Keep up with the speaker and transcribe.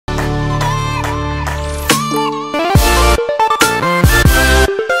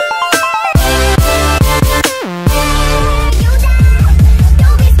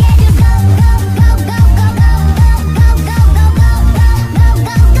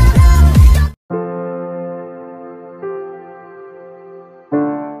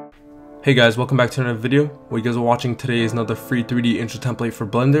Hey guys, welcome back to another video. What you guys are watching today is another free 3D intro template for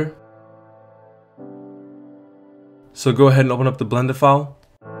Blender. So go ahead and open up the Blender file.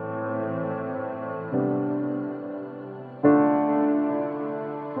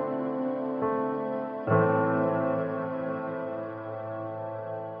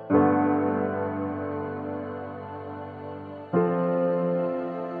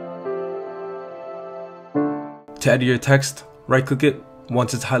 To edit your text, right click it.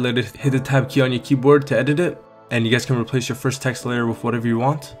 Once it's highlighted, hit the tab key on your keyboard to edit it, and you guys can replace your first text layer with whatever you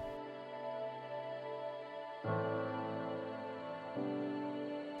want.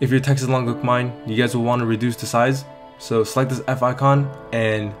 If your text is long like mine, you guys will want to reduce the size. So select this F icon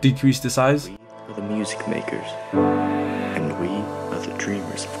and decrease the size. We are the music makers, and we are the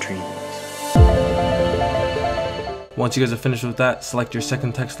dreamers of dreams. Once you guys are finished with that, select your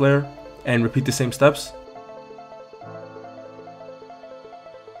second text layer and repeat the same steps.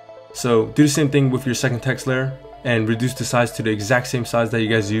 So do the same thing with your second text layer and reduce the size to the exact same size that you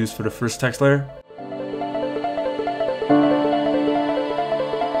guys used for the first text layer.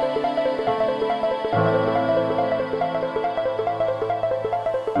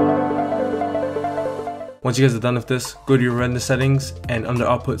 Once you guys are done with this, go to your render settings and under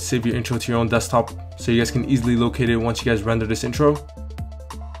output save your intro to your own desktop so you guys can easily locate it once you guys render this intro.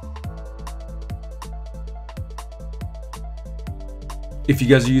 If you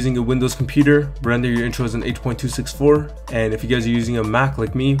guys are using a Windows computer, render your intros in H.264, and if you guys are using a Mac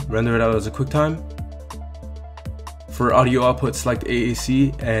like me, render it out as a QuickTime. For audio output, select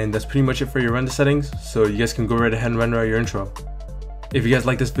AAC, and that's pretty much it for your render settings, so you guys can go right ahead and render out your intro. If you guys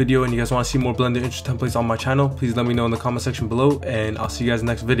like this video and you guys want to see more Blender intro templates on my channel, please let me know in the comment section below, and I'll see you guys in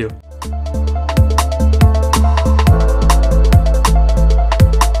the next video.